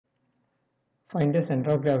Find the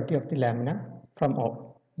center of gravity of the lamina from O.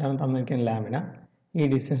 ഇതാണ് തന്നിരിക്കുന്ന lamina. ഈ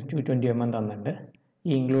distance 220 mm തന്നിട്ടുണ്ട്.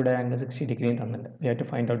 ഈ ഇൻക്ലൂഡ് ആംഗിൾ 60 degree തന്നിട്ടുണ്ട്. We have to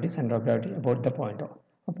find out the center of gravity about the point O.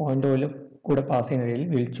 ആ point oil കൂടെ pass ചെയ്യുന്ന രീതിയിൽ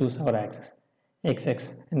will choose our axis x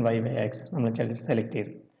and y axis നമ്മൾ സെലക്ട്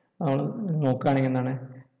ചെയ്തു. നമ്മൾ നോക്കുകയാണെങ്കിൽ എന്താണ്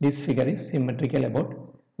this figure is symmetrical about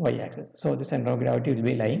y axis. So the centre of gravity will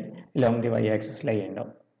be lying along the y axis ലൈ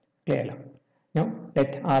ഉണ്ടാവും. Clear അല്ല? Now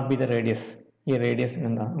let r be the radius. ഈ റേഡിയസിന്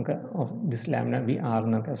എന്താ നമുക്ക് ദിസ് ലാമിന ബി ആർ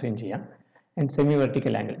എന്നൊക്കെ അസ്യൂം ചെയ്യാം. And semi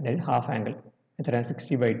vertical angle that half angle എത്രയാണ്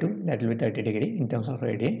 60/2 that will be 30 degree in terms of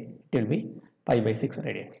radian. It will be pi/6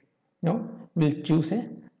 radians. Now we will choose a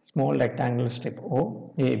small rectangular strip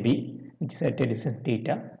OAB which is at a distance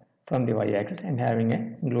theta from the y axis and having a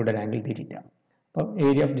included angle theta. So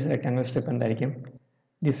area of this rectangular strip എന്തായിരിക്കും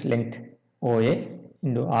this length OA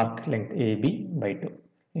into arc length AB by 2.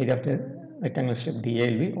 Area of the rectangular strip DA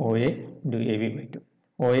will be OA into AB by 2.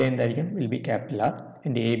 OA എന്തായിരിക്കും will be capital R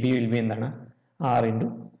and AB will be എന്താണ് R into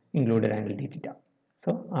included angle d theta.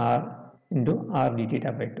 So R into R d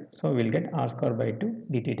theta by 2. So we will get R square by 2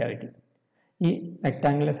 d theta by 2. ഈ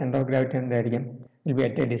rectangular center of gravity എന്തായിരിക്കും will be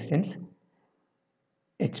at a distance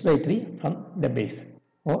h/3 from the base.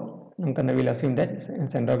 Or we will assume that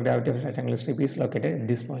center of gravity of rectangular strip is located at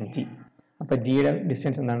this point G. അപ്പോൾ ജിയുടെ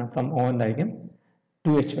distance എന്താണ് from O എന്തായിരിക്കും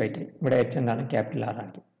 2h/3. ഇവിടെ h എന്താണ് capital R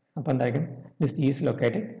ആയിരിക്കും. അപ്പോൾ എന്തായിരിക്കും this is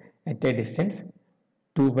located at a distance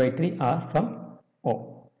 2/3 R from O.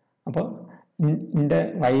 അപ്പോൾ ഇതിൻ്റെ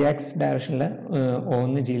y ആക്സിസ് ഡയറക്ഷനിൽ O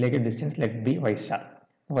എന്ന് ജിയിലേക്ക് distance let be y star.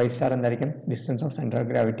 Y star എന്തായിരിക്കും distance of centre of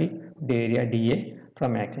gravity the area DA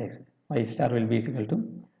from x axis. Y star will be equal to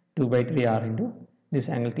 2/3 R into this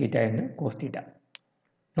angle theta and cos theta.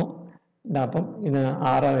 No, അപ്പം ഇത്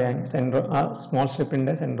R അറിയാൻ സെൻട്രോ ആ small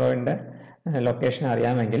സ്ട്രിപ്പിൻ്റെ സെൻട്രോയിൻ്റെ location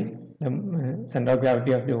അറിയാമെങ്കിൽ centre of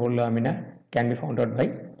gravity of the whole lamina can be found out by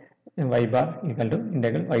y bar equal to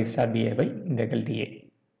integral y star dA by integral dA.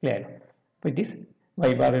 Clear? അപ്പോൾ it is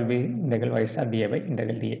y bar will be integral y star dA by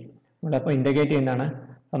integral dA. അപ്പോൾ integrate ചെയ്യുന്നതാണ്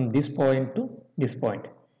from this point two this point.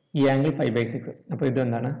 ഈ angle 5/6. അപ്പോൾ ഇത്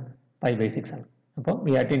എന്താണ് 5/6 ആണ്. അപ്പോൾ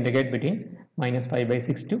we have to integrate between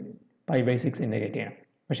 -5/6 to 5/6 integrate ചെയ്യണം.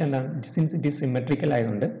 പക്ഷേ എന്താണ് സിൻസ് ഇറ്റ് ഈസ് സിമെട്രിക്കൽ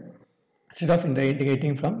ആയതുകൊണ്ട് instead of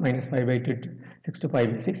integrating from -5/2 to 6 to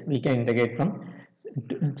 5/6 we can integrate from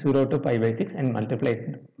 0 to 5/6 and multiply it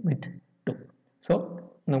with 2. So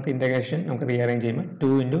നമുക്ക് integration നമുക്ക് rearrange ചെയ്യുമ്പോൾ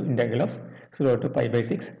 2 into integral of 0 to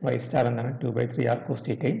 5/6 y star എന്താണ് 2/3 r cos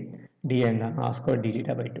theta d എന്താണ് r square d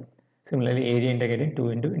theta by 2. Similarly area integrating 2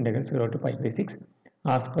 into integral 0 to 5/6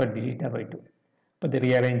 r square d theta by 2. അപ്പോൾ ഇത്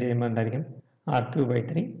rearrange ചെയ്യുമ്പോൾ എന്തായിരിക്കും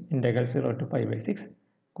r3/3 integral 0 to 5/6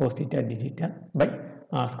 cos theta d theta by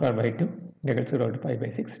r square by 2 integral 0 to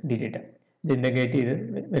 5/6 d theta. ഇത് integrate ചെയ്ത്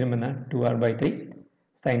വരുമ്പോൾ 2r/3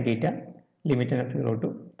 sin theta limit 0 to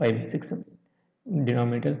 5/6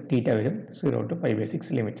 denominator തീറ്റ വരും 0 to 5/6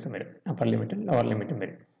 ലിമിറ്റ്സും വരും upper ലിമിറ്റും ലോവർ ലിമിറ്റും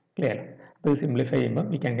വരും. ക്ലിയർ? അപ്പോൾ ഇത് സിംപ്ലിഫൈ ചെയ്യുമ്പോൾ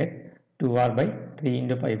we can get 2r/3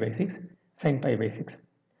 into 5/6 sin 5/6.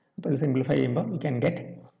 അപ്പോൾ ഇത് സിംപ്ലിഫൈ ചെയ്യുമ്പോൾ വി ക്യാൻ ഗെറ്റ്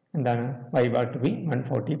എന്താണ് y bar to be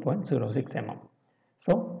 140.06 mm.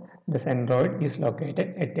 So the centroid is located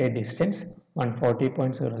at a distance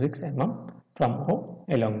 140.06 mm from O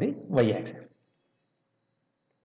along the y axis.